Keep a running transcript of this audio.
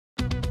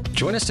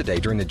Join us today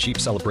during the Jeep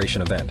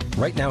Celebration event.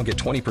 Right now, get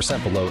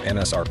 20% below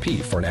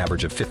MSRP for an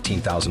average of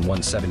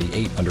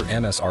 $15,178 under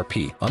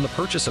MSRP on the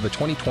purchase of a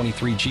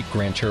 2023 Jeep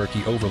Grand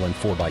Cherokee Overland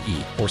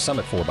 4xE or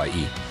Summit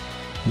 4xE.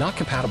 Not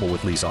compatible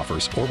with lease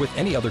offers or with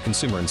any other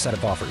consumer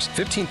incentive offers.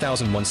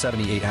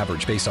 $15,178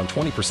 average based on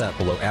 20%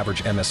 below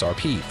average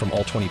MSRP from all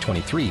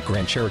 2023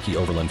 Grand Cherokee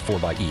Overland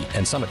 4xE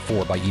and Summit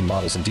 4xE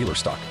models in dealer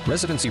stock.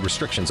 Residency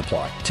restrictions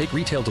apply. Take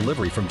retail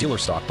delivery from dealer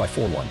stock by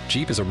 4/1.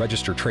 Jeep is a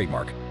registered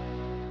trademark.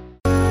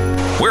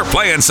 We're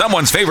playing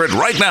someone's favorite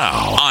right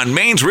now on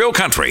Maine's Real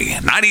Country,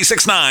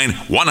 96.9,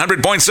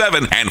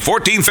 100.7, and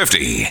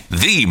 1450.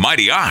 The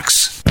Mighty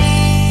Ox.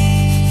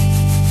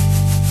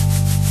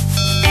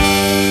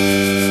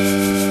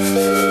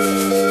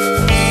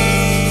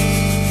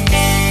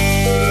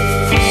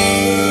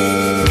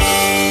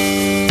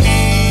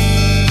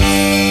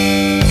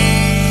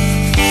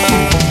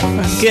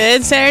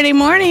 Good Saturday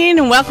morning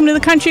and welcome to the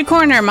Country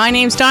Corner. My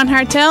name's Dawn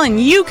Hartel and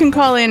you can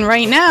call in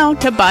right now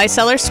to buy,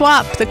 sell, or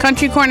swap. The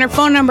Country Corner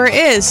phone number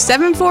is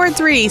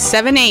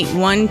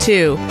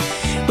 743-7812.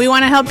 We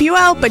want to help you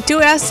out, but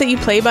do ask that you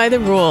play by the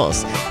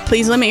rules.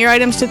 Please limit your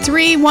items to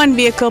 3, 1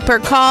 vehicle per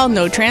call,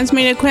 no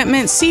transmitting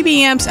equipment,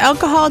 CBMs,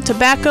 alcohol,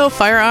 tobacco,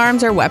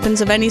 firearms, or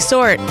weapons of any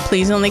sort.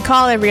 Please only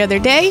call every other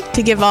day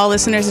to give all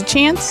listeners a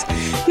chance.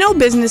 No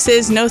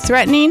businesses, no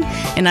threatening,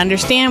 and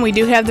understand we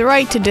do have the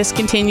right to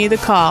discontinue the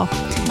call.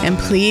 And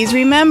please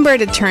remember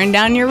to turn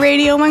down your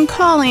radio when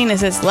calling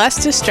as it's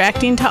less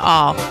distracting to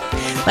all.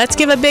 Let's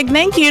give a big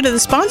thank you to the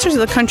sponsors of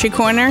the Country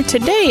Corner.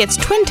 Today it's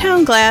Twin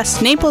Town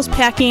Glass, Naples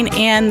Packing,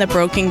 and the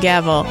Broken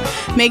Gavel.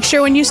 Make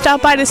sure when you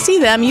stop by to see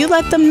them, you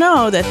let them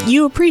know that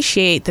you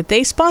appreciate that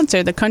they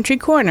sponsor the Country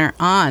Corner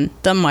on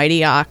the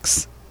Mighty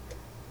Ox.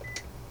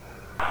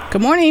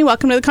 Good morning.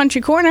 Welcome to the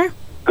Country Corner.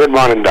 Good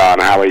morning, Don.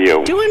 How are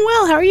you? Doing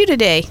well. How are you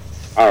today?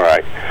 All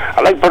right.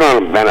 I'd like to put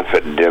on a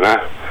benefit dinner.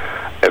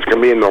 It's going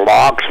to be in the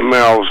Locks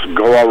Mills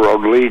Gore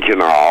Road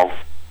Legion Hall.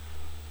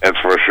 It's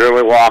for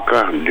Shirley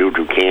Walker due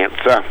to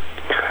cancer.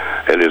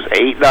 It is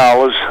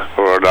 $8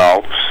 for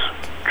adults.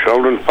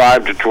 Children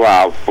 5 to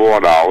 12,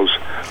 $4.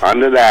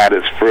 Under that,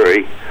 it's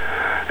free.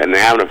 And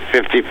they're having a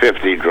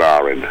 50-50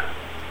 drawing.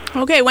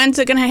 Okay, when's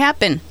it going to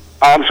happen?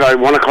 Oh, I'm sorry,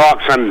 1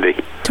 o'clock Sunday.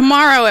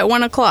 Tomorrow at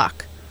 1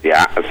 o'clock.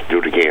 Yeah, it's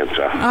due to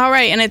cancer. All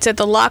right, and it's at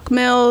the Lock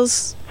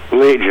Mills...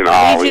 Legion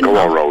Hall in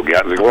Gore Road.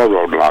 Yeah, the Gore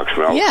Road Locks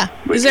Mills. Yeah.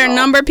 Legion Is there a Hall.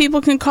 number people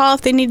can call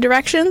if they need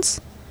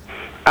directions?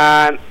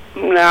 No,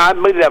 I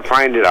believe they'll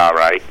find it all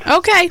right.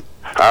 Okay.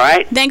 All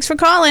right? Thanks for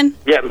calling.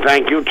 Yeah,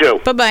 thank you, too.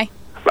 Bye-bye.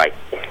 Bye.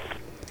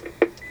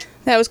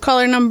 That was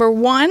caller number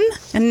 1,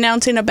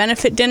 announcing a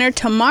benefit dinner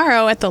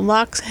tomorrow at the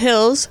Locks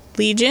Hills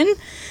Legion.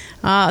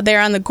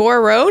 They're on the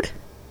Gore Road.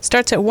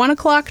 Starts at 1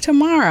 o'clock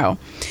tomorrow.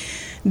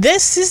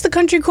 This is the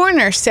Country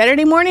Corner,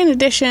 Saturday morning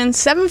edition.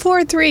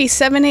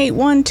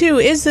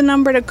 743-7812 is the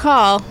number to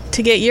call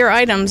to get your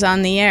items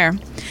on the air.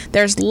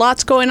 There's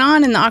lots going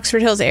on in the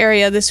Oxford Hills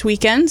area this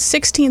weekend.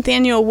 16th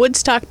Annual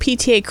Woodstock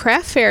PTA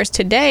Craft Fairs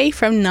today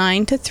from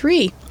 9 to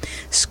 3.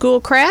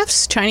 School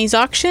crafts, Chinese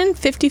auction,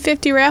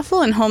 50-50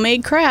 raffle, and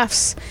homemade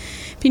crafts.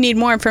 If you need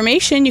more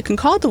information, you can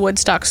call the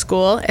Woodstock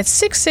School at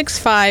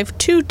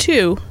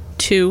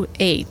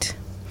 665-2228.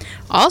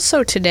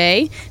 Also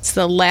today, it's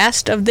the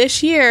last of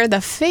this year, the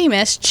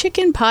famous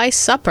Chicken Pie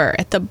Supper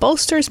at the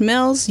Bolsters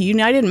Mills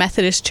United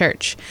Methodist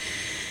Church.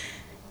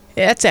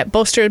 That's at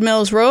Bolster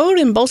Mills Road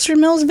in Bolster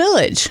Mills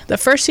Village. The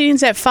first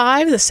seating's at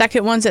 5, the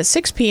second one's at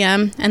 6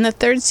 p.m., and the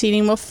third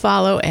seating will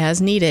follow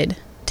as needed.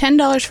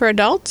 $10 for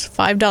adults,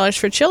 $5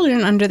 for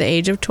children under the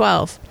age of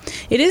 12.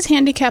 It is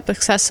handicap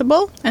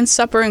accessible, and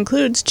supper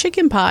includes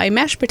chicken pie,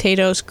 mashed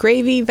potatoes,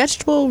 gravy,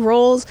 vegetable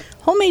rolls,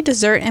 homemade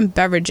dessert, and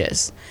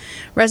beverages.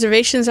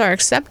 Reservations are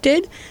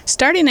accepted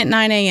starting at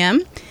 9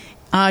 a.m.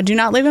 Do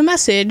not leave a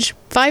message,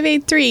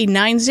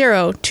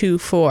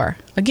 583-9024.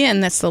 Again,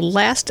 that's the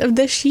last of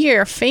this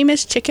year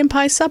famous Chicken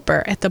Pie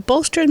Supper at the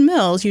Bolster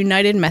Mills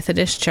United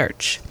Methodist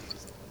Church.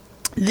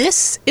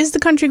 This is the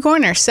Country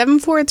Corner.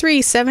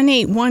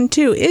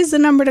 743-7812 is the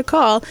number to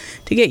call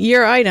to get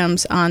your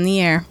items on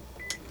the air.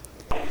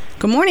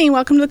 Good morning.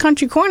 Welcome to the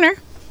Country Corner.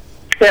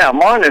 Yeah,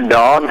 morning,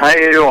 Dawn. How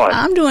you doing?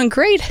 I'm doing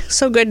great.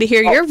 So good to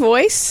hear your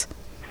voice.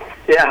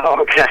 Yeah,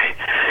 okay.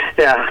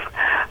 Yeah.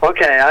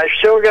 Okay, I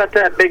still got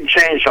that big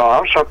chainsaw.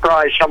 I'm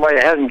surprised somebody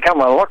hasn't come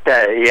and looked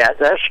at it yet.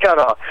 That's got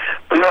a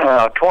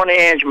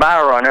 20-inch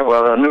bar on it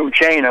with a new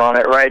chain on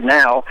it right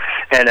now,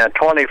 and a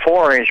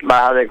 24-inch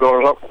bar that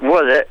goes up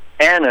with it,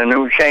 and a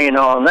new chain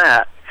on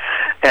that.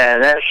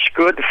 And that's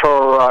good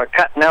for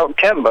cutting out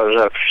timbers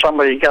if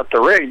somebody's got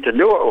the rig to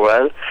do it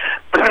with.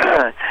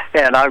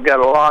 And I've got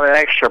a lot of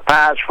extra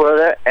parts with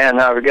it, and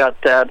I've got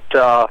that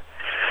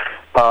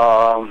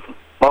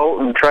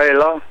boat and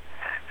trailer,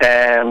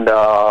 and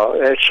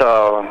it's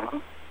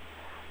a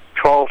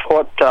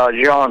 12-foot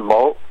John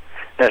boat.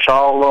 It's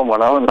all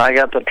aluminum, and I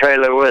got the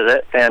trailer with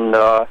it, and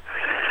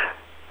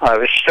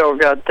I've still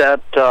got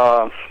that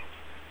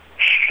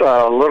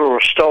little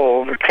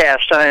stove,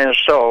 cast iron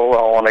stove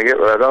I want to get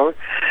rid of.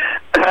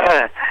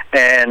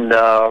 And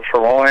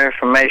for more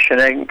information,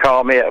 they can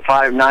call me at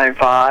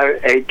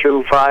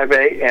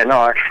 595-8258 in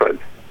Oxford.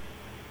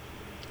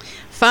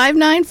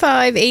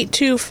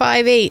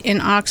 595-8258 in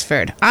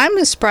Oxford. I'm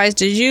as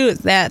surprised as you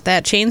that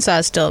chainsaw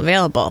is still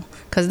available,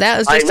 because that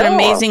was just an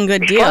amazing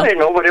good deal. Funny,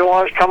 nobody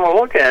wants to come and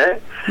look at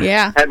it.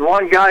 Yeah. Had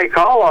one guy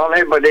call on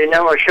it, but he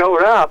never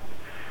showed up.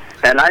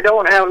 And I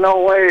don't have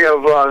no way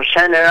of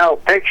sending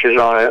out pictures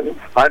on it.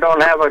 I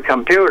don't have a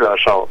computer,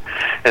 so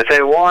if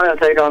they want it,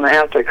 they're going to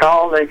have to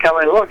call and come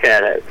and look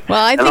at it.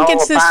 Well, I think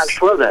it's the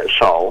parts with it.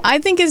 So I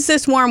think it's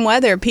this warm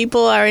weather.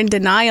 People are in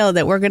denial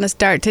that we're going to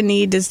start to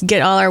need to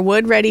get all our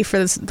wood ready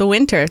for the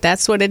winter.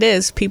 That's what it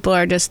is. People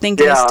are just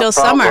thinking it's still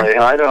probably.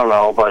 summer. I don't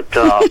know, but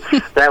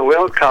that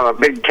will cover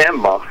big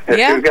timber. If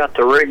you got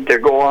the rig to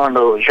go on to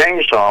the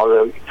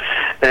chainsaw,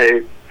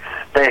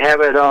 they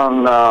have it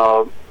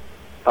on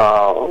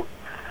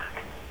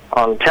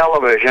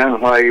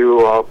television where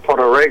you put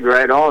a rig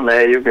right on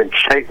there. You can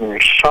take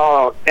and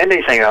saw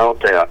anything out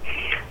there,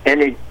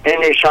 any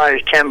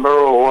size timber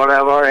or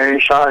whatever,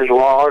 any size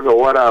log or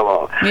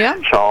whatever. Yeah.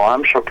 So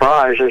I'm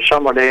surprised that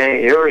somebody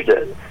ain't used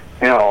it,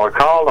 or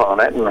called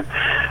on it and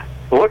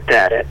looked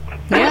at it.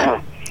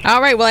 Yeah.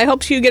 All right. Well, I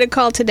hope you get a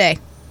call today.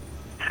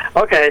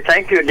 Okay.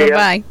 Thank you, dear.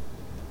 Bye.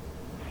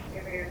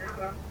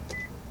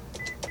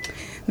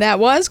 That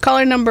was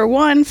caller number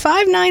 1,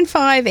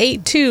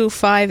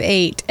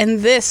 595-8258.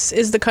 And this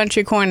is the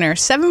Country Corner.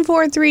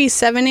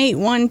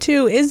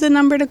 743-7812 is the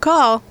number to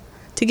call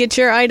to get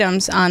your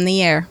items on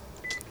the air.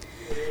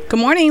 Good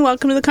morning.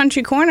 Welcome to the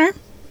Country Corner.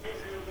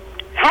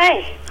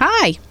 Hi.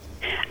 Hi.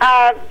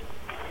 I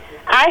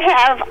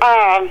have,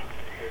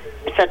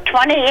 it's a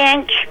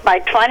 20-inch by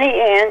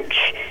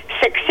 20-inch,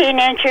 16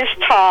 inches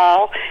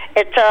tall.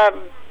 It's a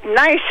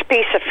nice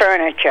piece of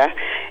furniture.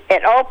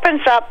 It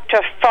opens up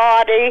to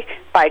 40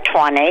 by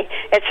 20.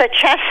 It's a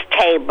chess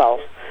table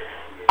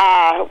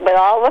with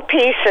all the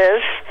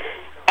pieces,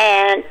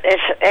 and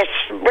it's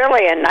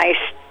really a nice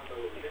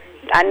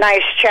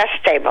chess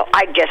table.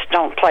 I just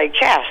don't play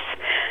chess,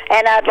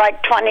 and I'd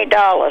like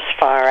 $20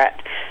 for it.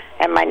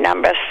 And my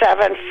number is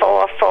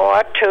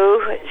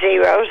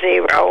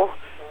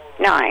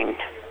 744-2009.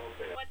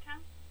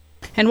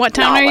 And what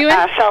town are you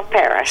in? South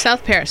Paris.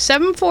 South Paris.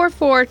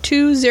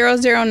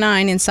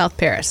 744-2009 in South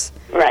Paris.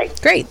 Right.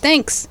 Great,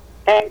 thanks.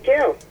 Thank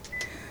you.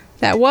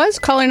 That was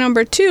caller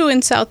number 2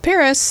 in South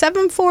Paris,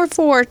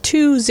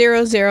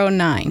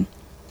 744-2009.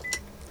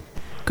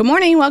 Good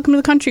morning. Welcome to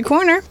the Country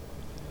Corner.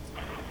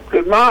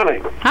 Good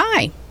morning.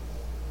 Hi.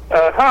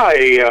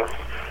 Hi.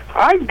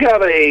 I've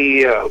got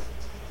a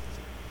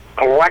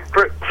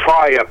electric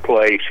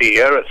fireplace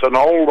here. It's an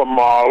older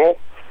model.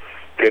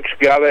 It's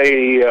got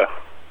a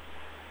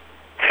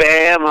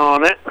fan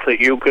on it that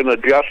you can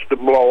adjust the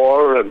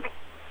blower, and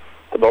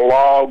the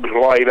logs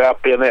light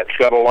up in it. It's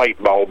got a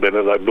light bulb in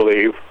it, I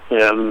believe,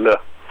 and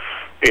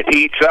it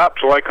heats up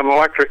like an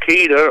electric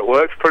heater. It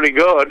works pretty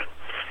good.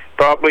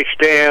 Probably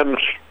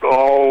stands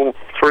 3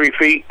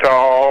 feet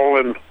tall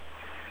and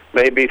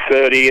maybe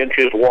 30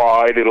 inches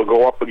wide. It'll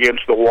go up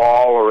against the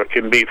wall, or it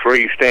can be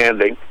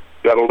freestanding.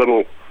 Got a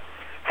little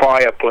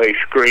fireplace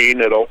screen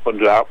that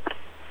opens up.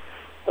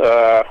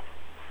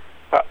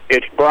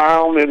 It's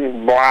brown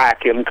and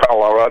black in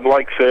color. I'd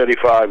like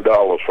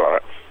 $35 for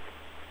it.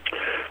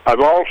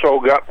 I've also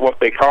got what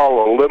they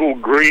call a little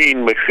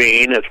green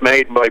machine. It's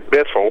made by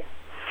Bissell.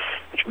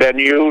 It's been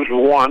used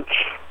once.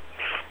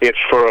 It's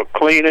for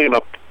cleaning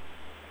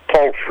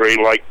upholstery,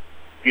 like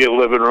your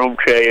living room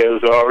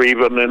chairs or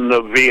even in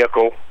the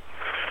vehicle.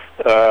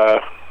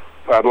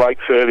 I'd like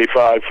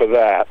 $35 for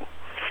that.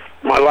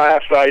 My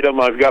last item,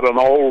 I've got an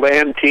old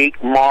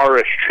antique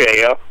Morris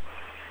chair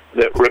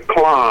that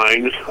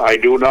reclines. I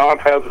do not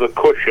have the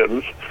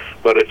cushions,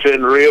 but it's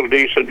in real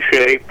decent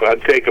shape.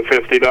 I'd take a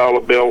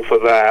 $50 bill for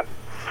that.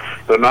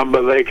 The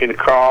number they can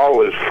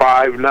call is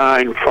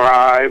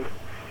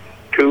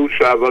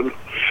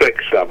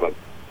 595-2767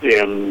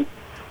 in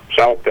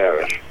South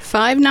Paris.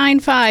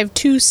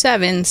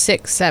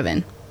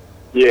 595-2767.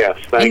 Yes,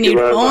 thank you very much. And you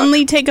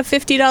only take a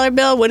 $50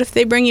 bill? What if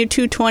they bring you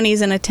 2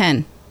 20s and a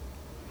 10?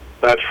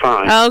 That's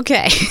fine.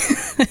 Okay.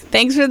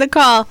 Thanks for the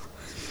call.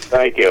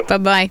 Thank you.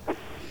 Bye-bye.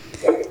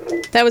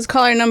 That was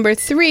caller number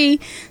 3,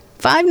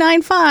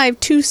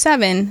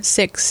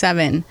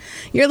 595-2767.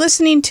 You're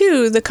listening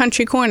to The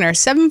Country Corner.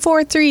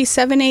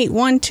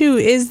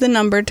 743-7812 is the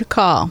number to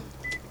call.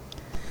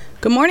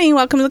 Good morning.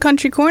 Welcome to The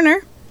Country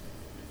Corner.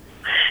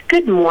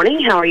 Good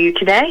morning. How are you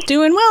today?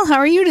 Doing well. How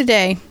are you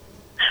today?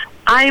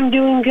 I am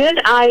doing good.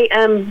 I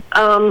am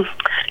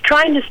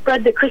trying to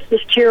spread the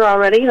Christmas cheer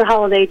already, the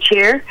holiday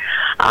cheer.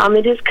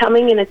 It is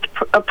coming, and it's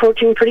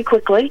approaching pretty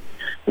quickly.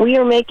 We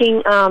are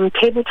making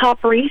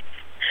tabletop wreaths.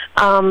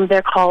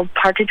 They're called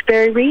partridge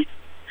berry wreaths,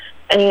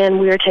 and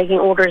we are taking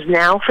orders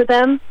now for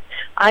them.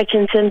 I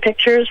can send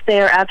pictures.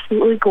 They are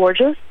absolutely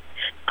gorgeous,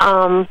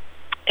 and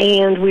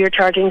we are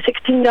charging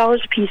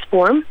 $16 a piece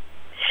for them.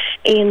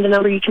 And the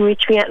number you can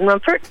reach me at in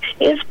Rumford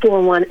is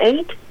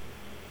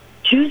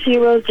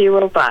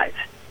 418-2005.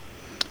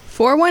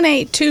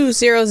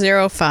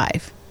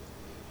 418-2005.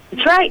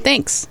 That's right.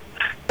 Thanks.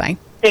 Bye.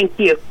 Thank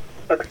you.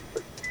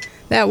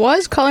 That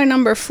was caller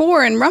number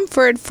 4 in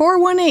Rumford,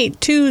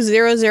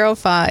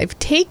 418-2005,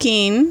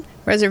 taking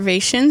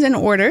reservations and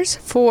orders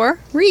for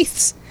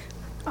wreaths.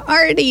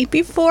 Already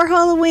before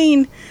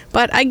Halloween.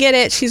 But I get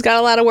it. She's got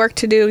a lot of work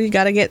to do. You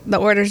got to get the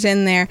orders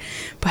in there.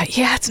 But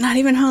yeah, it's not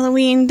even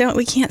Halloween.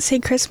 We can't say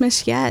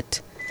Christmas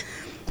yet.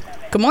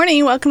 Good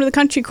morning. Welcome to the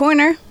Country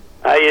Corner.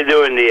 How you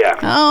doing, dear?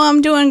 Oh,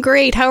 I'm doing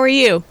great. How are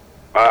you?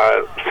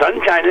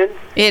 Sun shining.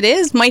 It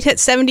is. Might hit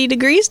 70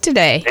 degrees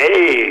today.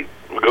 Hey,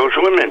 go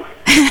swimming.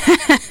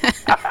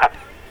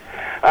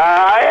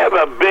 I have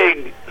a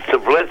big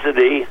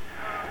Simplicity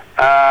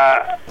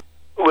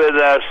with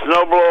a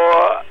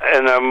snowblower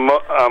and a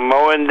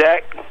mowing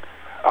deck.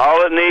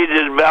 All it needs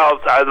is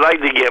belts. I'd like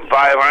to get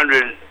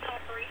 500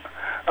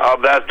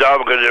 best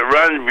off because it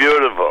runs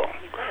beautiful.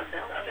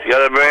 It's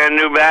got a brand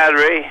new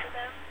battery.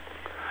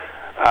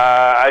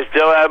 I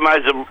still have my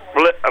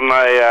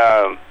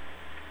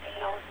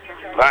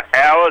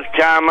Alice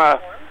Chama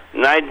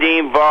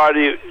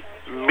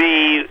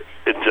 1940B.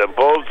 It's a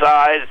full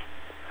size.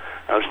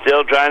 I'm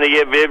still trying to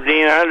get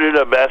 1,500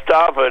 the best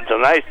offer. It's a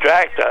nice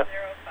tractor.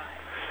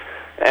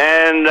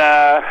 And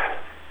I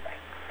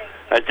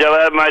still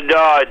have my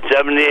Dodge,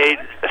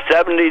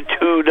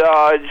 72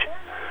 Dodge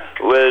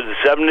with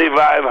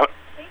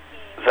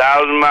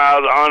 75,000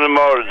 miles on the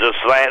motor. It's a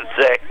slant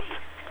 6.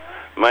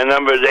 My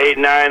number is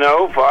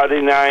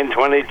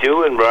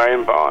 890-4922 in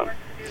Bryant Pond.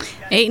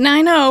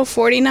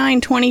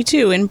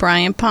 890-4922 in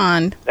Bryant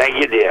Pond. Thank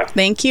you, dear.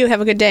 Thank you. Have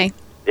a good day.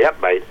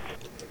 Yep, bye.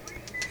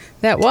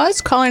 That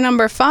was caller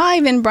number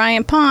 5 in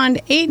Bryant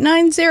Pond,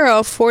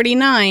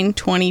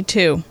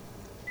 890-4922.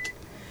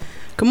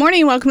 Good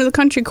morning. Welcome to the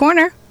Country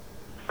Corner.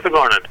 Good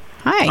morning.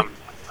 Hi.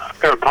 I've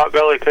got a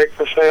potbelly pig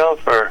for sale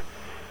for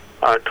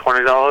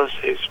 $20.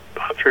 He's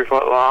about 3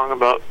 foot long,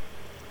 about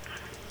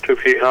 2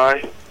 feet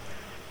high,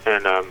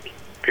 and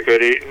be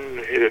good eating.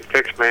 He's a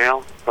fixed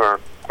male or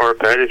a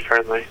pet. He's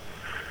friendly.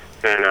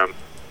 And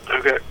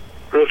I've got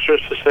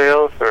roosters for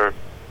sale for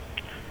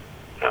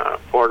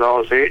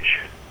 $4 each.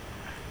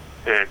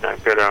 And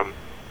I've got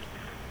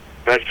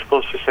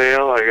vegetables for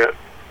sale. I got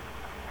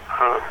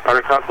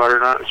buttercup,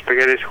 butternut,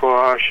 spaghetti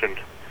squash, and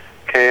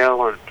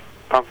kale, and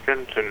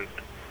pumpkins, and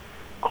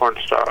corn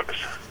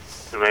stalks,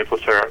 and maple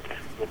syrup.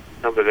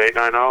 Number is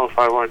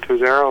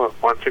 890-5120 at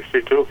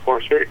 162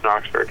 4th Street in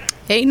Oxford.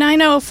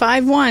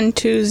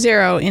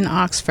 890-5120 in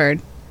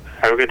Oxford.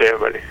 Have a good day,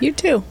 everybody. You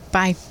too.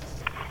 Bye.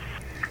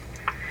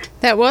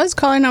 That was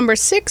caller number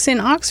 6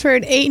 in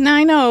Oxford,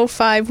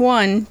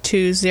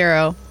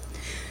 890-5120.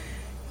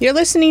 You're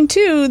listening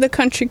to The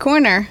Country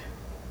Corner.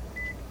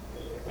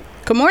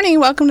 Good morning.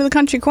 Welcome to The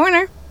Country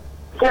Corner.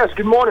 Yes,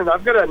 good morning.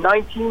 I've got a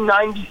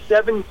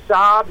 1997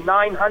 Saab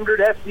 900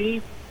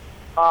 SE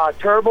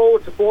turbo.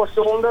 It's a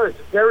 4-cylinder. It's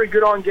very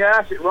good on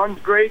gas. It runs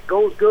great,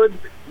 goes good,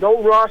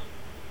 no rust.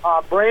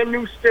 Brand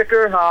new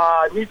sticker.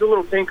 Needs a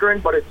little tinkering,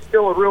 but it's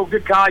still a real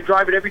good car. I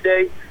drive it every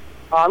day.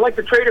 I'd like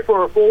to trade it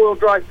for a 4-wheel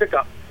drive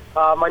pickup.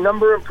 My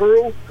number in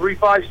Peru,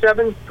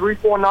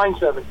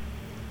 357-3497.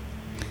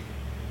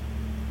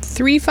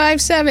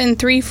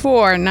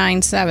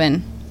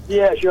 357-3497.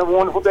 Yes, you have a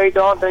wonderful day,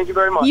 Dawn. Thank you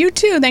very much. You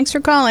too. Thanks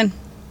for calling.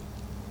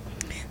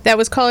 That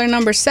was caller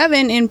number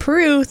 7 in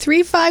Peru,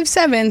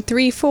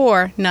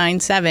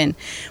 357-3497.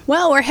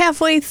 Well, we're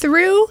halfway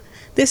through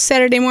this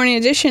Saturday morning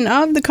edition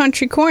of The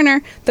Country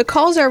Corner. The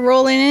calls are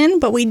rolling in,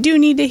 but we do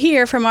need to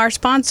hear from our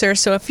sponsor.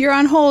 So if you're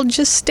on hold,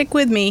 just stick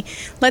with me.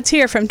 Let's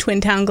hear from Twin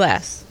Town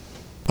Glass.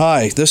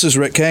 Hi, this is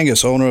Rick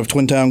Kangas, owner of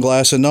Twin Town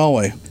Glass in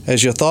Norway.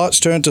 As your thoughts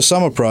turn to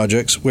summer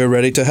projects, we're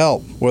ready to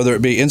help. Whether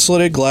it be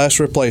insulated glass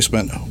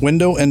replacement,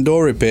 window and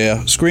door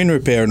repair, screen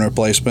repair and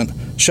replacement,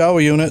 shower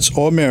units,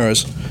 or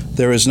mirrors,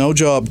 there is no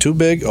job too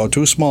big or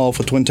too small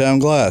for Twin Town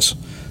Glass.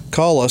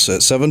 Call us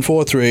at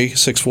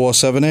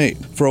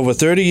 743-6478. For over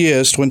 30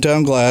 years, Twin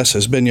Town Glass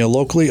has been your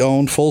locally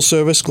owned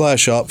full-service glass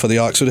shop for the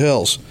Oxford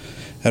Hills.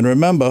 And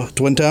remember,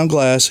 Twin Town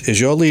Glass is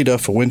your leader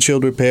for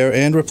windshield repair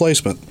and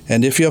replacement.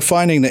 And if you're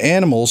finding the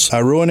animals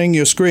are ruining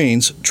your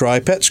screens, try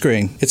Pet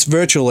Screen. It's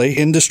virtually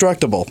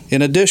indestructible.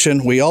 In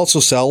addition, we also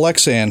sell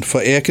Lexan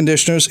for air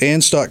conditioners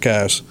and stock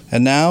cars.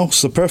 And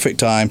now's the perfect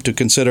time to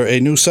consider a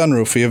new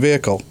sunroof for your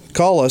vehicle.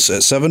 Call us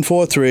at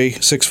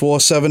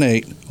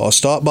 743-6478 or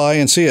stop by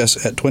and see us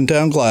at Twin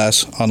Town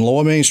Glass on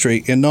Lower Main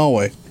Street in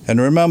Norway.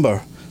 And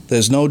remember,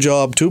 there's no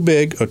job too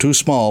big or too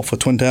small for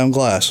Twin Town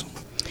Glass.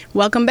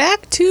 Welcome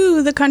back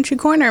to The Country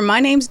Corner. My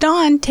name's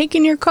Dawn,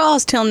 taking your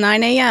calls till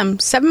 9 a.m.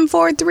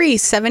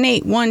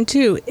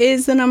 743-7812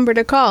 is the number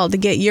to call to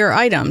get your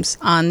items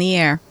on the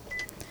air.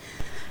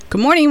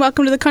 Good morning.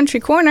 Welcome to The Country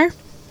Corner.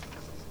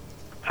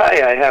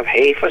 Hi, I have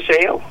hay for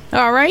sale.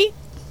 All right.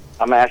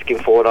 I'm asking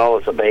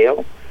 $4 a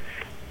bale.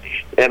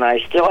 And I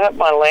still have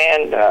my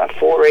land,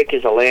 4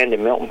 acres of land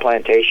in Milton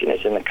Plantation.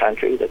 It's in the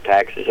country. The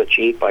taxes are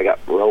cheap. I got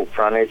road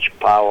frontage,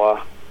 power,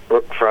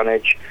 brook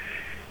frontage,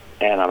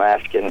 and I'm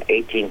asking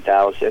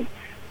 $18,000.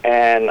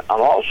 And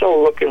I'm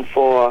also looking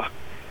for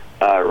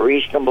a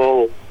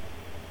reasonable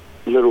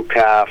little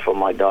car for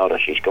my daughter.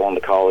 She's going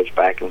to college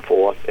back and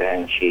forth,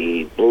 and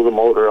she blew the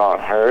motor on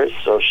hers,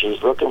 so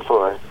she's looking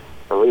for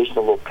a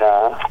reasonable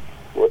car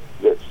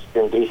that's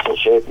in decent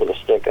shape with a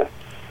sticker.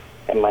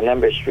 And my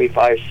number is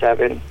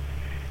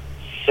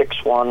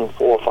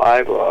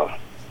 357-6145.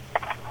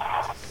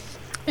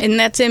 And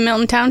that's in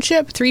Milton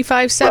Township,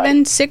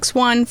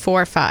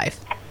 357-6145.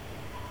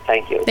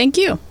 Thank you. Thank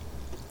you.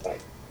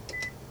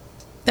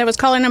 That was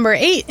caller number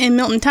 8 in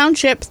Milton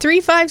Township,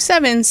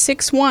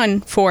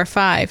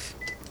 357-6145.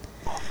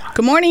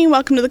 Good morning.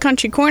 Welcome to the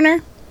Country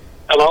Corner.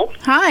 Hello?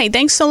 Hi.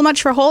 Thanks so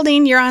much for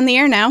holding. You're on the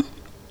air now.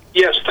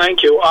 Yes,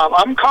 thank you.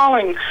 I'm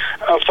calling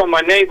for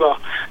my neighbor,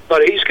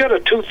 but he's got a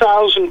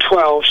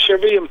 2012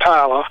 Chevy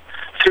Impala,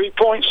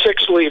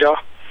 3.6 liter,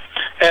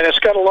 and it's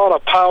got a lot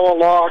of power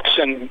locks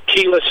and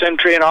keyless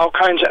entry and all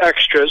kinds of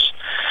extras.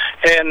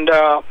 And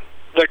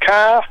the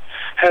car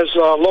has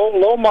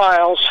low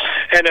miles,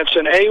 and it's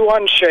an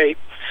A1 shape,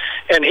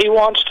 and he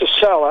wants to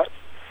sell it.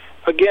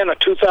 Again, a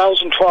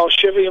 2012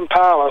 Chevy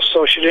Impala.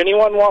 So should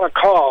anyone want to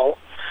call,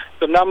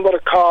 the number to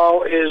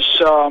call is,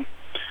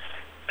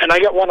 and I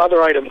got one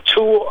other item,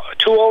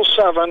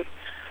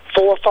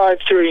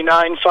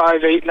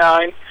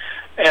 207-453-9589.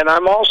 And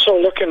I'm also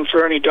looking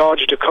for any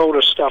Dodge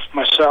Dakota stuff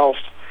myself.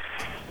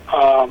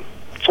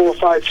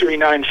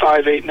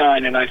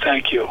 453-9589, and I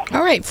thank you.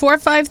 All right,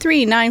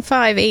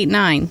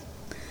 453-9589.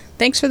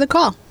 Thanks for the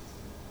call.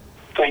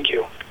 Thank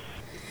you.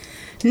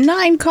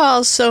 9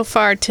 calls so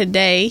far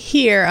today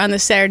here on the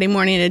Saturday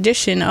morning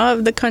edition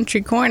of the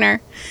Country Corner.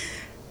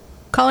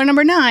 Caller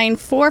number 9,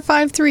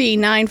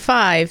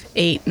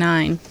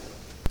 453-9589.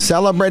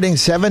 Celebrating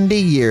 70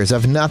 years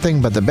of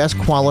nothing but the best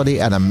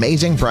quality at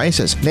amazing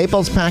prices.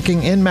 Naples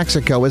Packing in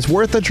Mexico is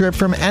worth the trip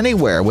from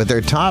anywhere with their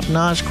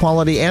top-notch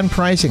quality and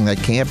pricing that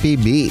can't be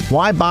beat.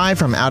 Why buy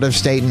from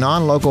out-of-state,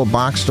 non-local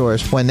box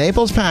stores when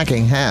Naples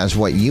Packing has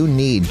what you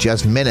need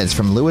just minutes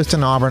from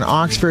Lewiston, Auburn,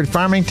 Oxford,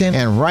 Farmington,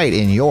 and right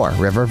in your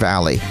River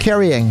Valley.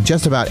 Carrying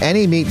just about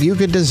any meat you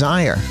could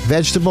desire,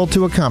 vegetable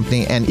to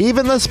accompany, and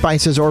even the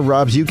spices or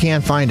rubs you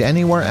can't find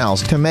anywhere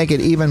else to make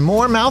it even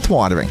more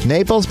mouth-watering.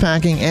 Naples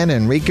Packing and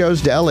Enrico's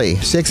Deli,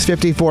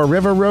 654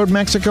 River Road,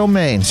 Mexico,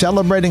 Maine,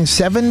 celebrating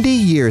 70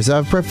 years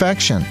of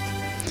perfection.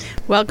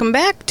 Welcome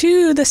back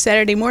to the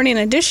Saturday morning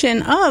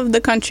edition of the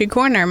Country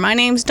Corner. My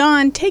name's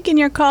Dawn, taking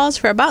your calls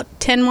for about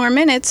 10 more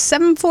minutes.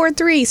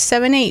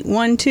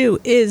 743-7812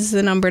 is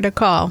the number to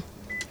call.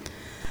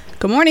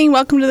 Good morning.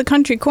 Welcome to the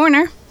Country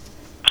Corner.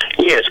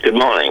 Yes, good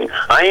morning.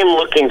 I am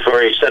looking for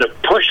a set of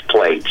push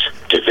plates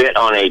to fit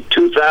on a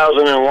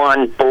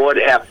 2001 Ford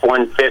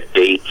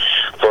F-150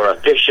 for a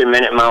Fisher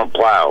Minute Mount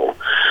plow.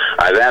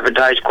 I've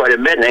advertised quite a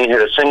bit and ain't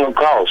had a single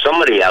call.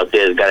 Somebody out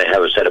there has got to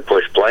have a set of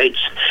push plates.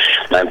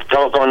 My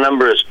telephone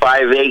number is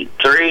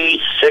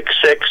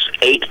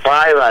 583-6685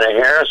 out of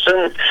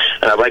Harrison,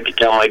 and I'd like to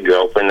tell my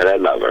girlfriend that I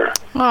love her.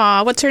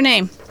 Aw, what's her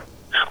name?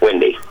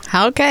 Wendy.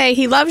 Okay,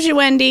 he loves you,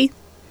 Wendy.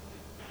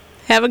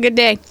 Have a good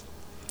day.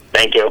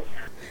 Thank you.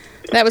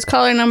 That was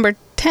caller number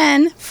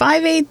 10,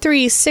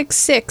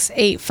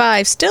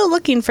 583-6685. Still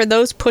looking for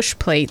those push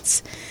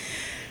plates.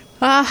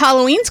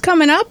 Halloween's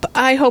coming up.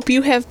 I hope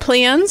you have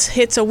plans.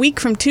 It's a week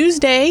from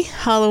Tuesday,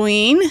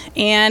 Halloween,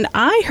 and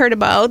I heard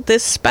about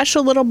this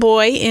special little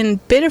boy in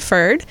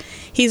Biddeford.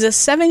 He's a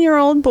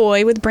 7-year-old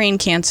boy with brain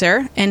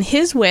cancer, and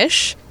his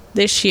wish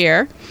this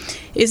year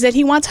is that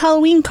he wants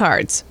Halloween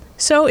cards.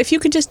 So if you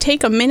could just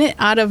take a minute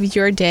out of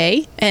your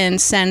day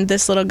and send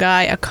this little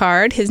guy a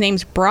card. His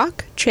name's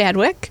Brock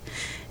Chadwick.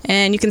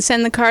 And you can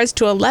send the cards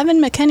to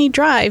 11 McKinney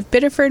Drive,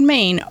 Biddeford,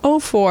 Maine,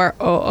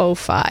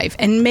 04005.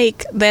 And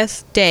make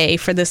this day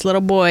for this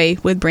little boy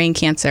with brain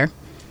cancer.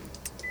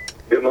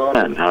 Good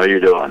morning. How are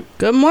you doing?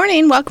 Good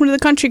morning. Welcome to the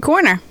Country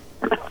Corner.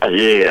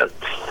 Yes.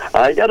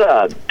 I got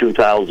a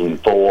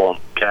 2004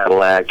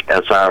 Cadillac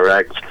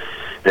SRX.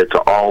 It's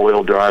an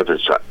all-wheel drive.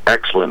 It's an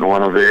excellent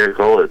winter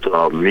vehicle. It's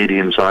a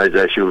medium-sized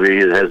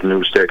SUV. It has a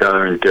new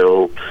sticker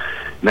until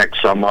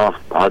next summer.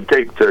 I'd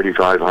take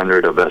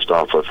 $3,500 the best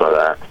offer for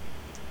that.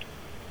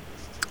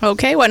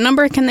 Okay, what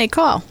number can they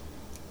call?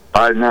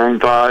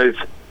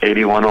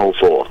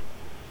 595-8104.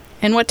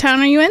 And what town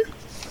are you in?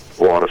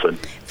 Waterford.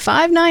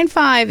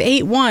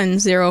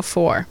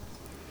 595-8104.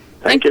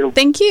 Thank you.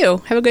 Thank you.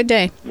 Have a good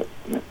day.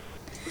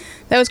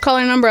 That was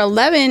caller number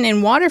 11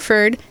 in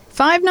Waterford,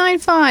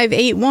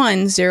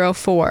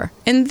 595-8104.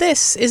 And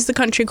this is the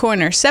Country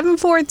Corner.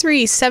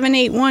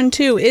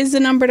 743-7812 is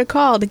the number to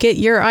call to get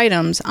your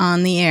items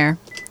on the air.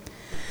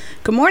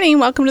 Good morning.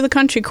 Welcome to the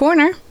Country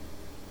Corner.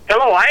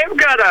 Hello, I have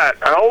got an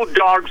old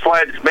dog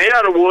sled. It's made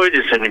out of wood.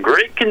 It's in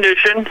great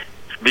condition.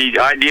 It'd be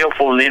ideal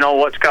for,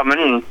 what's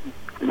coming,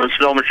 the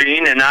snow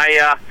machine. And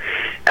I'm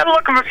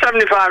looking for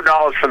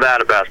 $75 for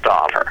that, a best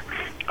offer.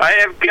 I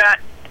have got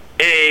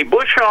a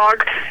bush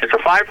hog. It's a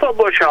 5-foot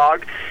bush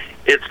hog.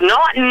 It's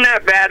not in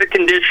that bad a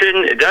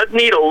condition. It does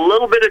need a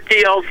little bit of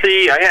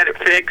TLC. I had it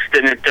fixed,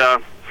 and it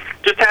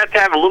just has to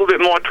have a little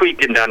bit more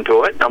tweaking done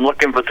to it. I'm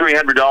looking for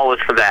 $300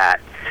 for that.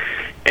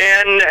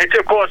 And it,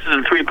 of course, is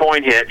a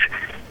 3-point hitch.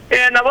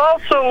 And I've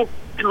also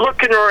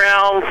looking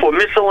around for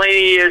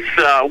miscellaneous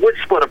wood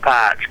splitter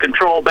parts,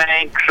 control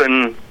banks,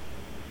 and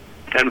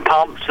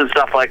pumps and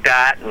stuff like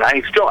that. And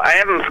I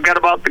haven't forgot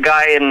about the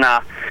guy in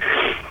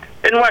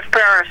West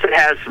Paris that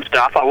has some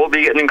stuff. I will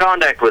be getting in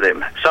contact with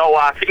him. So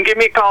if you can give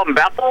me a call in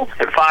Bethel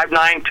at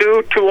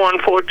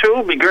 592-2142,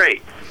 it'd be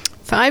great.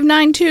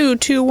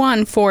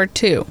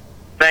 592-2142.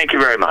 Thank you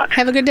very much.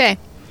 Have a good day.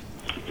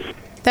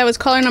 That was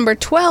caller number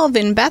 12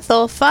 in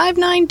Bethel,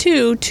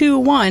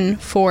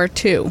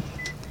 592-2142.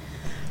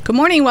 Good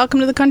morning.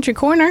 Welcome to the Country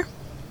Corner.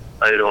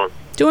 How you doing?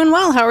 Doing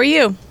well. How are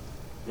you?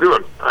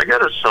 Good. I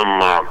got us some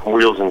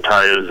wheels and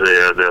tires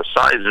there. Their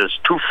size is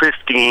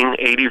 215,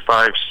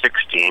 85,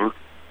 16.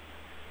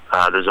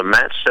 There's a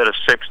match set of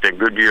 6. They're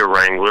Goodyear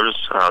Wranglers.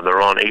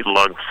 They're on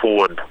 8-lug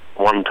Ford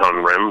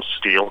 1-ton rims,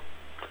 steel.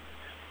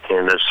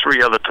 And there's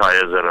 3 other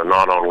tires that are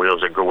not on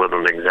wheels that go with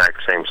them the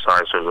exact same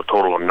size. So there's a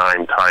total of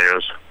 9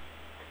 tires,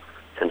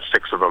 and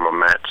 6 of them are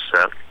match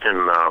set.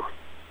 And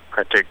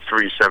I take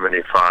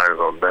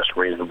 $375, a best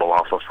reasonable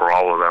offer for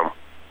all of them.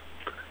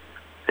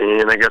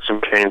 And I got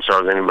some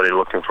chainsaws. Anybody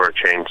looking for a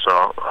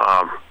chainsaw,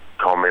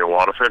 call me at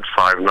Waterford,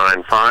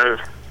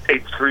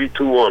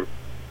 595-8321.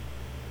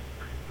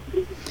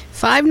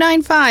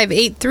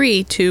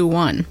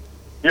 595-8321.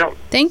 Yep.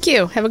 Thank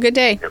you. Have a good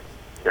day. Yep.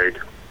 Great.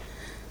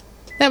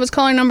 That was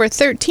caller number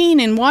 13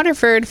 in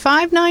Waterford,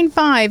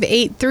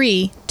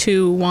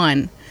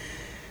 595-8321.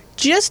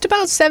 Just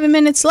about 7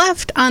 minutes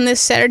left on this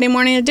Saturday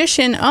morning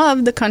edition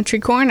of the Country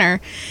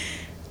Corner.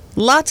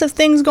 Lots of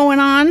things going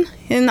on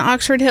in the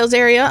Oxford Hills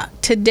area.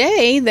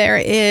 Today there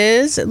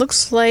is, it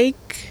looks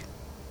like,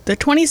 the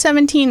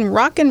 2017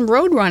 Rockin'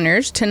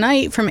 Roadrunners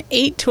tonight from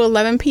 8 to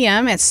 11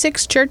 p.m. at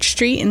 6 Church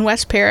Street in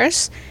West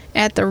Paris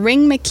at the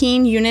Ring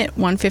McKean Unit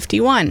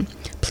 151.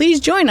 Please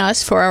join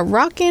us for a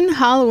rockin'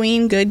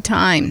 Halloween good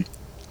time.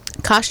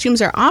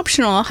 Costumes are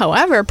optional,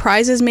 however,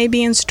 prizes may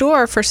be in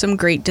store for some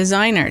great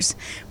designers.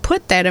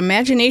 Put that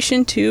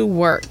imagination to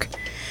work.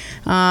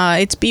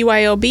 It's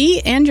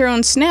BYOB and your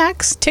own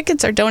snacks.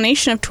 Tickets are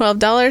donation of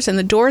 $12 and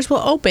the doors will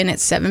open at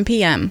 7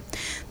 p.m.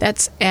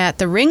 That's at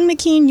the Ring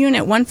McKean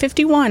Unit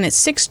 151 at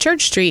 6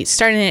 Church Street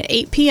starting at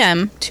 8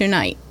 p.m.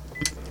 tonight.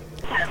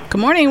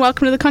 Good morning.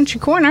 Welcome to the Country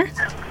Corner.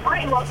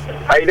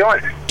 How you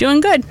doing? Doing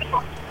good.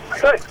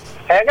 Good.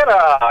 Hey, I got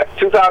a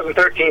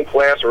 2013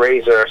 Polaris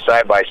Razor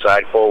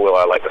side-by-side four-wheel.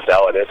 I'd like to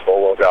sell it. It's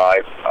four-wheel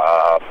drive.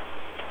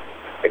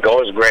 It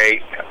goes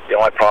great. The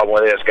only problem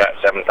with it is it's got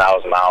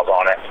 7,000 miles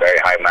on it. It's very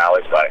high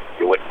mileage, but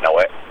you wouldn't know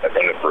it. The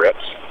thing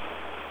rips.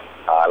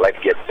 I'd like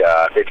to get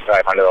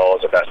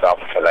 $5,500, the best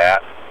offer for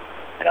that.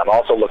 And I'm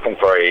also looking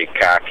for a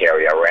car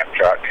carrier, a ramp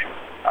truck.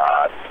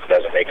 It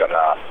doesn't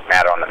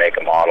matter on the make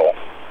and model.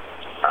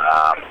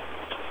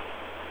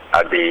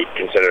 I'd be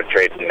considered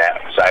trading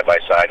that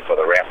side-by-side for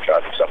the ramp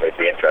truck if somebody'd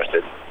be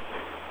interested.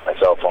 My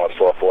cell phone is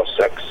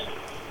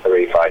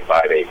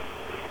 446-3558.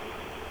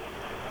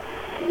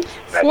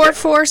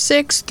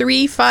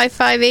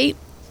 446-3558?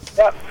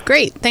 Yep.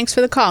 Great. Thanks for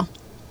the call.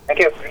 Thank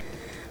you.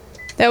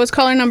 That was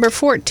caller number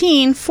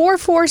 14,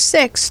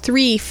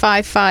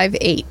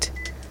 446-3558.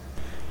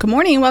 Good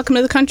morning. Welcome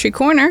to the Country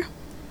Corner.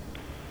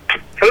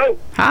 Hello.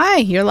 Hi.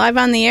 You're live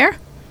on the air.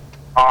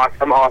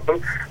 Awesome.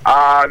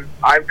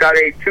 I've got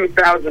a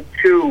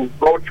 2002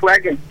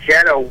 Volkswagen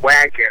Jetta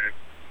wagon.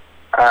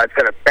 It's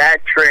got a bad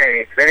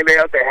tranny. If anybody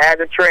out there has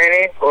a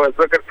tranny or is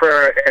looking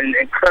for an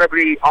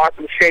incredibly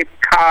awesome shaped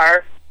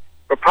car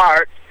for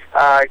parts,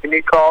 give me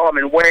a call. I'm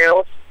in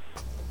Wales,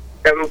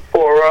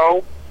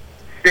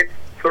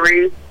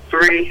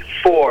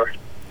 740-6334.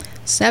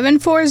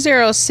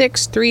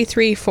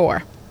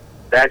 740-6334.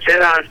 That's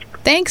it, hon.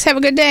 Thanks. Have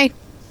a good day.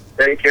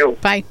 Thank you.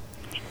 Bye.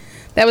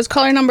 That was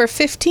caller number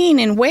 15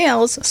 in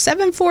Wales,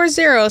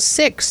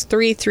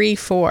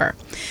 740-6334.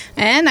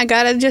 And I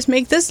got to just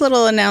make this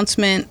little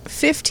announcement.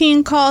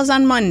 15 calls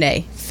on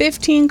Monday,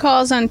 15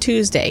 calls on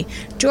Tuesday.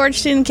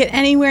 George didn't get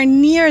anywhere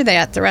near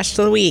that the rest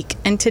of the week.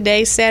 And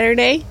today,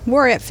 Saturday,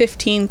 we're at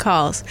 15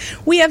 calls.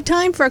 We have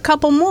time for a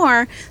couple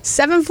more.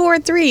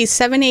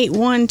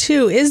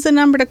 743-7812 is the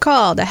number to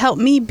call to help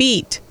me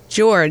beat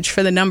George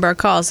for the number of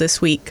calls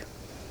this week.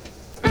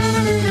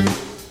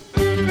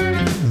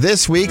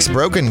 This week's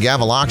Broken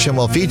Gavel auction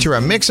will feature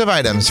a mix of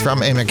items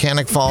from a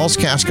Mechanic Falls,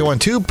 Casco,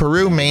 and 2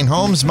 Peru main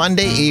homes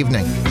Monday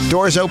evening.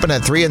 Doors open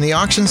at 3 and the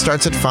auction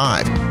starts at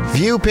 5.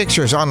 View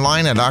pictures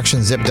online at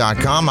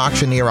auctionzip.com,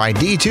 auctioneer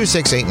ID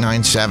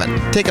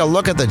 26897. Take a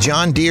look at the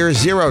John Deere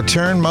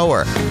zero-turn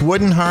mower,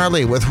 wooden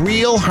Harley with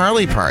real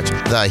Harley parts,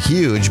 the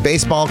huge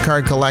baseball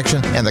card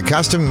collection, and the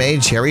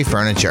custom-made Cherry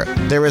furniture.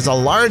 There is a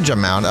large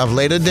amount of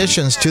late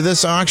additions to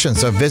this auction,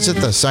 so visit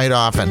the site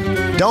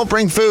often. Don't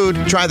bring food.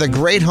 Try the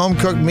great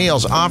home-cooked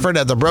meals offered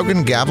at the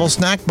Broken Gavel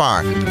Snack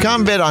Bar.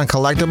 Come bid on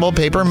collectible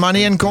paper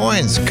money and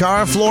coins,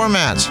 car floor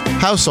mats,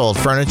 household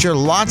furniture,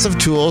 lots of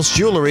tools,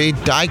 jewelry,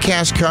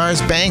 die-cast cars,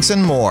 banks,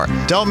 and more.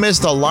 Don't miss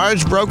the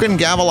large Broken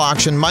Gavel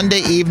auction Monday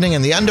evening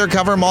in the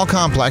Undercover Mall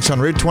Complex on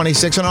Route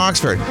 26 in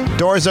Oxford.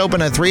 Doors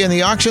open at 3 and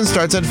the auction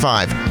starts at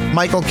 5.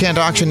 Michael Kent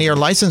Auctioneer,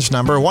 license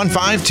number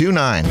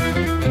 1529.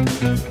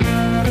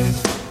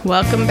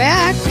 Welcome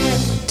back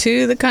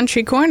to the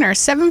Country Corner.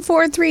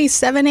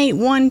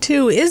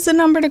 743-7812 is the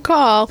number to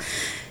call.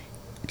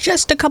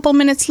 Just a couple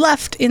minutes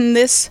left in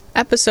this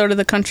episode of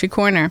the Country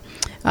Corner.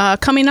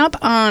 Coming up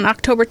on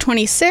October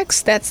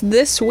 26th, that's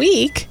this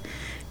week,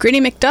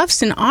 Gritty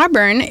McDuff's in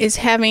Auburn is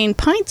having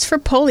Pints for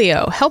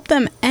Polio. Help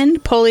them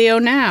end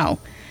polio now.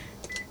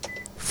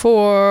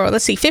 For,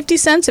 50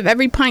 cents of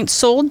every pint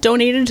sold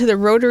donated to the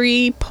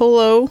Rotary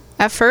polio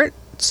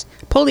efforts,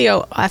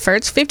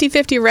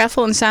 50-50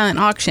 raffle and silent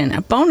auction.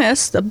 A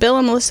bonus, the Bill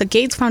and Melissa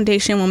Gates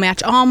Foundation will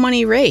match all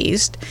money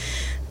raised.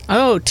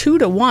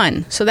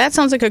 2-1. So that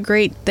sounds like a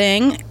great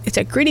thing. It's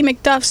at Gritty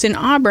McDuff's in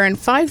Auburn,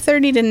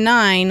 5:30 to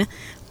 9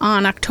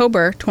 on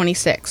October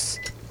 26th.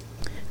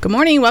 Good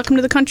morning. Welcome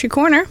to the Country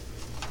Corner.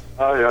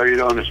 Hi, how are you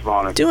doing this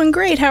morning? Doing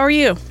great. How are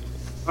you?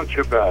 Not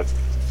too bad.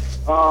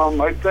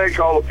 I thank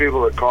all the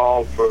people that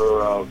called for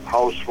a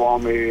house for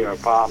me, an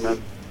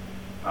apartment,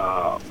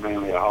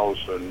 mainly a house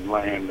and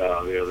land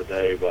the other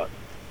day. But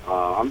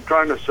I'm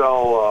trying to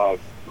sell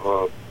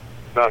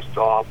best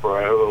offer.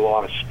 I have a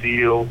lot of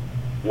steel,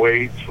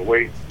 weight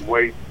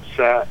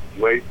set,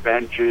 weight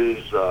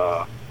benches,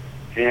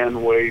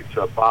 hand weights,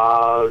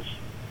 bars,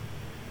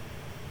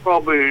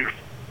 probably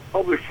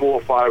 400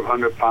 or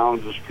 500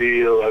 pounds of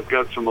steel. I've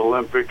got some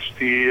Olympic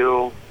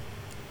steel,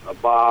 a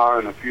bar,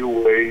 and a few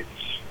weights.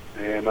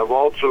 And I've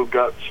also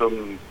got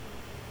some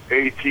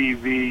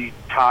ATV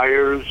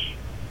tires.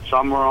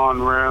 Some are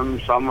on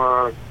rims, some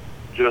are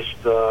just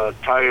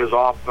tires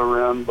off the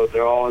rim, but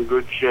they're all in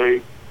good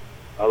shape.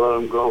 I let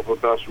them go for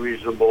best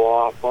reasonable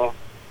offer.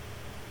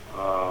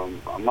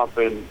 I'm up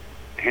in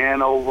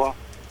Hanover.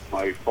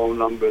 My phone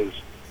number is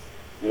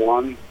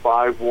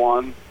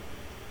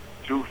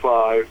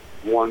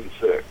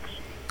 151-2516.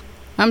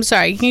 I'm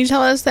sorry, can you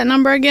tell us that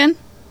number again?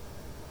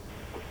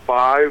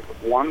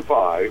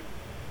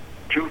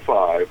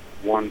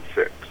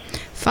 515-2516.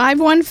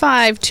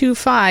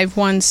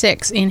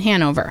 515-2516 in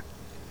Hanover.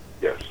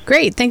 Yes.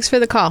 Great, thanks for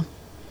the call.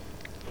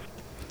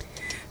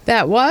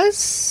 That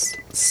was,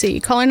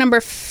 caller number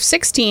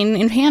 16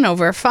 in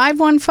Hanover,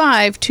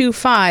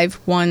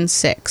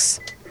 515-2516.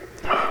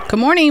 Good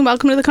morning,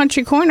 welcome to the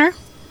Country Corner.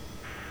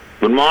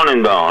 Good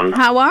morning, Dawn.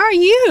 How are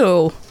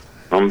you?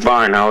 I'm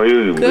fine. How are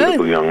you, you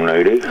beautiful young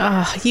lady?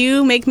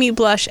 You make me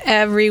blush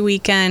every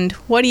weekend.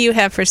 What do you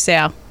have for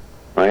sale?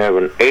 I have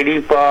an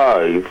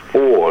 85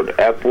 Ford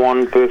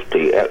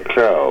F-150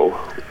 XL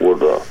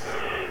with a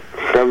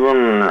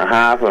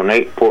 7.5 and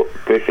 8 foot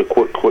Fisher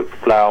Quick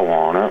plow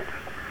on it.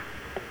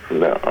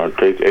 That I'll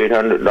take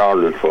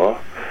 $800 for.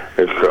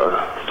 It's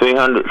a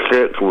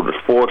 306 with a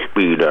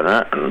 4-speed in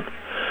it, and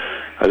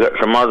I got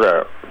some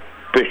other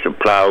Fisher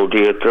plows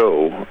here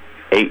too,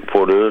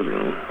 8-footers,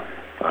 and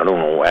I don't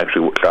know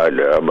actually what side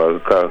they are, but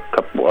I've got a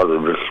couple other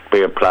just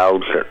spare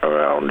plows sitting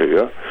around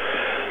here.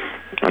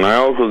 And I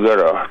also got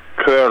a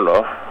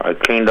trailer. I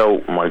cleaned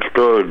out my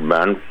storage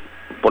bin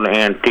for the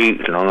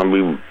antiques, and I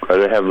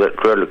have that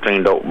trailer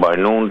cleaned out by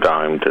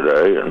noontime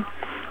today, and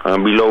I'll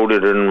be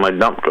loaded in my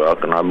dump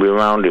truck, and I'll be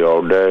around here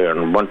all day, and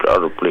a bunch of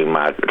other flea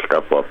market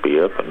stuff up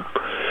here. And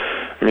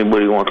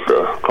anybody wants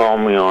to call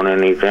me on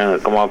anything, or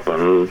come up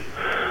and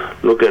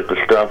look at the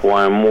stuff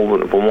while I'm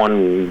moving from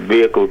one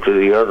vehicle to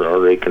the other,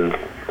 they can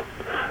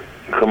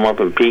come up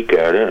and peek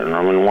at it. And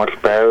I'm in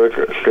West Paris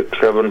at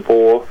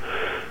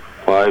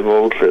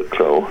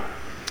 674-5060.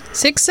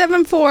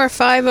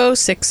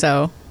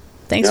 674-5060.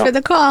 Thanks for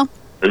the call.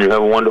 And you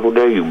have a wonderful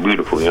day, you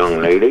beautiful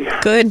young lady.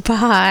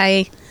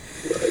 Goodbye.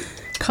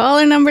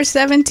 Caller number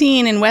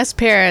 17 in West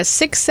Paris,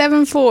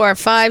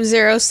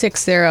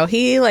 674-5060.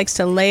 He likes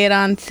to lay it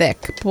on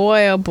thick.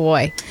 Boy, oh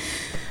boy.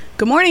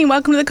 Good morning.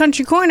 Welcome to the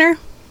Country Corner.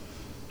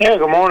 Yeah,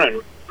 good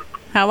morning.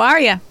 How are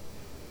you?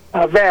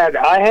 Not bad.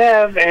 I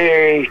have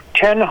a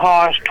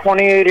 10-horse,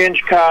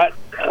 28-inch cut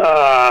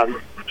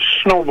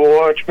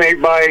snowblower. It's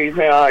made by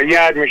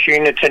Yard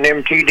Machine. It's an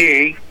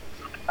MTD.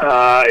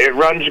 It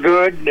runs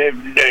good.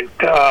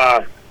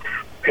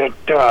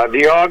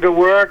 The auger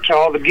works.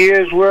 All the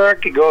gears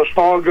work. It goes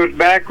forward, goes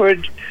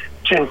backwards.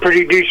 It's in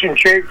pretty decent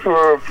shape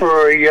for a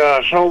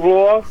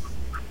snowblower.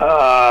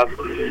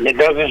 It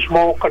doesn't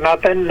smoke or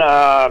nothing.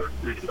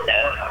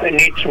 It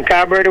needs some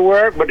carburetor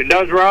work, but it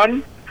does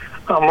run.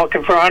 I'm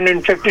looking for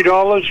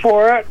 $150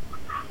 for it.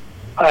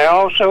 I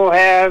also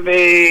have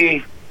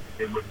a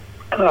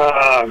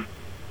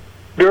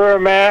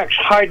Duramax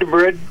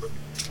hybrid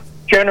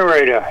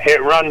generator.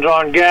 It runs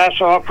on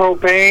gas or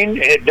propane.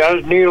 It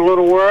does need a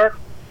little work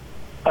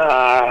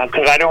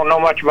because I don't know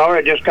much about it.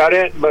 I just got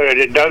it, but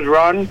it does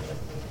run.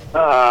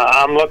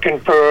 I'm looking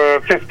for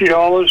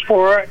 $50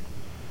 for it.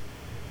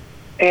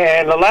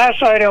 And the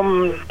last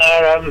item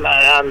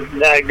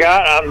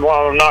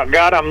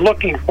I'm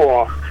looking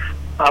for.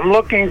 I'm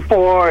looking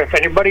for if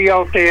anybody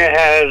out there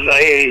has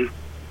a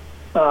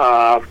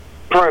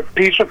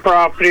piece of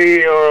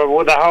property or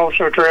with a house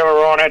or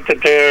trailer on it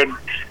that they're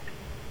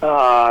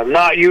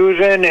not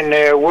using and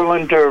they're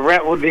willing to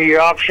rent with the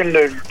option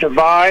to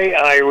buy.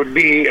 I would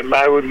be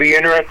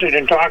interested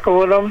in talking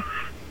with them.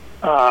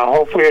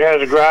 Hopefully it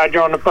has a garage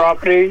on the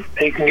property.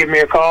 They can give me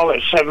a call at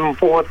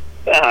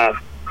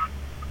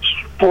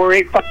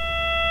 485.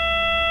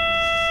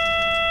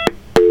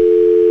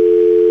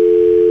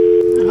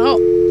 Oh,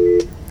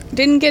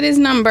 didn't get his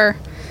number.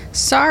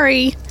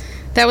 Sorry.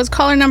 That was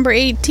caller number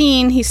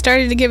 18. He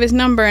started to give his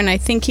number, and I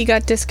think he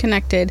got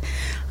disconnected.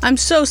 I'm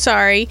so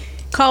sorry.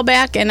 Call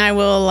back, and I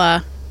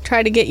will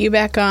try to get you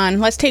back on.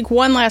 Let's take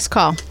one last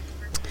call.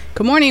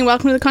 Good morning.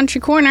 Welcome to the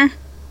Country Corner.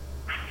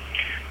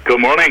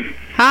 Good morning.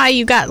 Hi.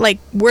 You got,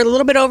 we're a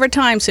little bit over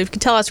time, so if you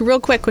could tell us real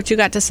quick what you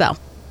got to sell.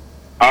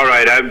 All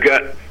right. I've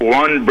got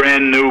one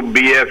brand new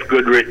BF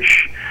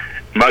Goodrich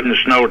mud and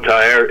snow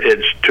tire.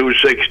 It's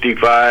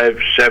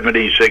 265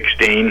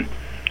 70/16.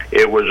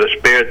 It was a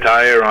spare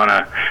tire on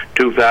a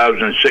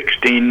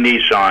 2016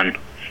 Nissan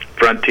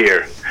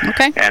Frontier.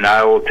 Okay. And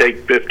I will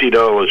take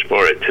 $50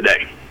 for it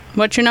today.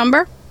 What's your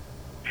number?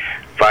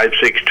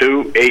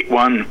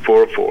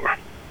 562-8144.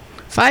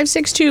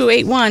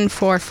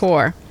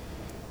 562-8144.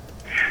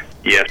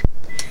 Yes.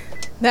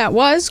 That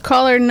was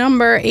caller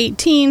number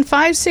 18,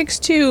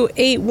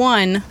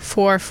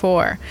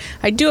 562-8144.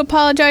 I do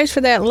apologize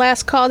for that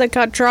last call that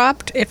got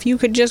dropped. If you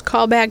could just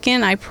call back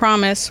in, I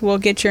promise we'll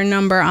get your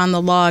number on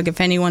the log. If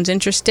anyone's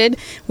interested,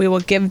 we will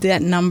give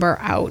that number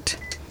out.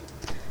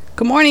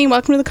 Good morning.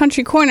 Welcome to the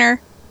Country Corner.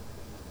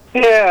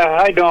 Yeah,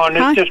 hi, Dawn.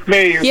 It's just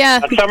me.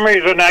 Yeah. For some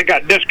reason, I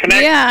got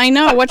disconnected. Yeah, I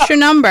know. What's your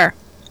number?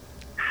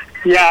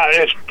 Yeah,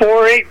 it's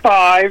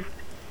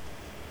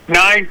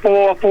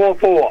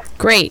 485-9444.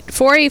 Great.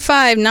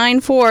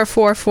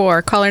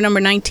 485-9444. Caller number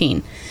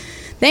 19.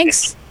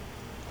 Thanks.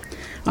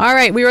 All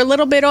right. We were a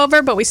little bit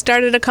over, but we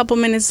started a couple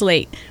minutes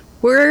late.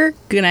 We're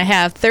going to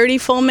have 30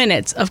 full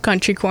minutes of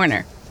Country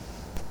Corner.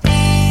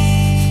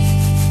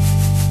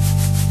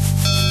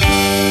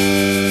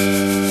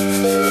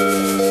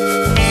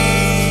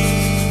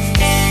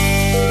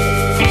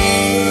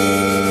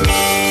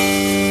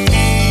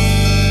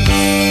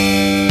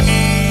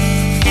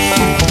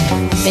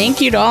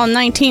 Thank you to all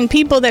 19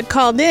 people that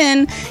called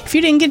in. If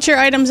you didn't get your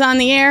items on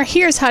the air,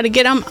 here's how to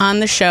get them on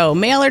the show.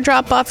 Mail or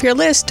drop off your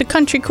list to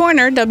Country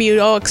Corner,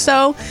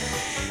 WOXO,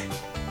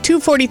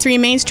 243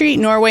 Main Street,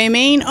 Norway,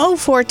 Maine,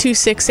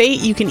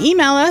 04268. You can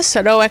email us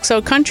at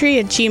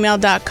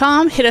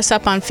oxocountry@gmail.com. Hit us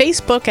up on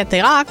Facebook at The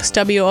Ox,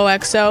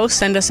 WOXO.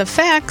 Send us a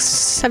fax,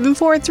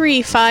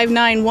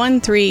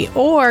 743-5913,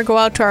 or go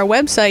out to our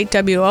website,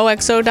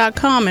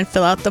 WOXO.com, and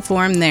fill out the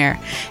form there.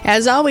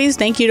 As always,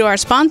 thank you to our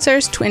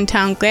sponsors, Twin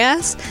Town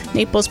Glass,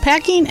 Naples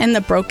Packing, and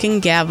The Broken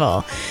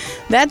Gavel.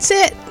 That's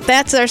it.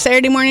 That's our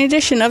Saturday morning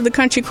edition of the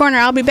Country Corner.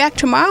 I'll be back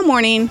tomorrow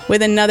morning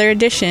with another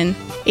edition,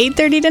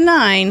 8:30 to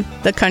 9,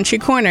 the Country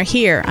Corner,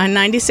 here on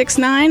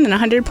 96.9 and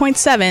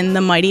 100.7,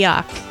 the Mighty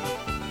Ox.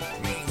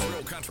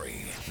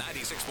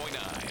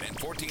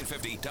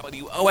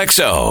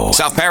 WOXO,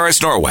 South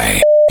Paris, Norway,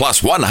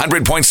 plus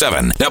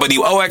 100.7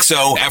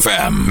 WOXO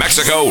FM,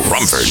 Mexico,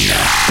 Rumford.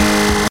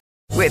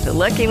 With the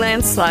Lucky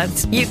Land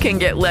Slots, you can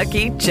get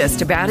lucky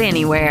just about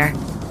anywhere.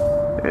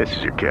 This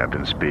is your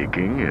captain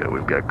speaking.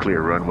 We've got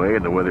clear runway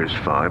and the weather's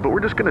fine, but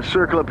we're just going to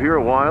circle up here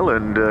a while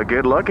and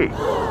get lucky.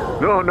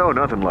 No,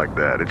 nothing like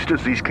that. It's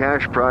just these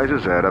cash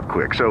prizes add up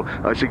quick. So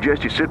I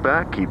suggest you sit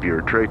back, keep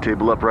your tray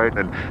table upright,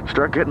 and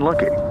start getting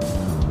lucky.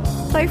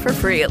 Play for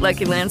free at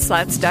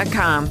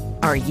LuckyLandSlots.com.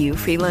 Are you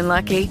feeling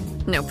lucky?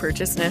 No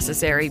purchase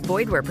necessary.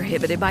 Void where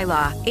prohibited by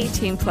law.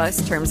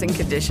 18+ terms and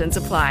conditions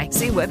apply.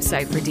 See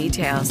website for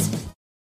details.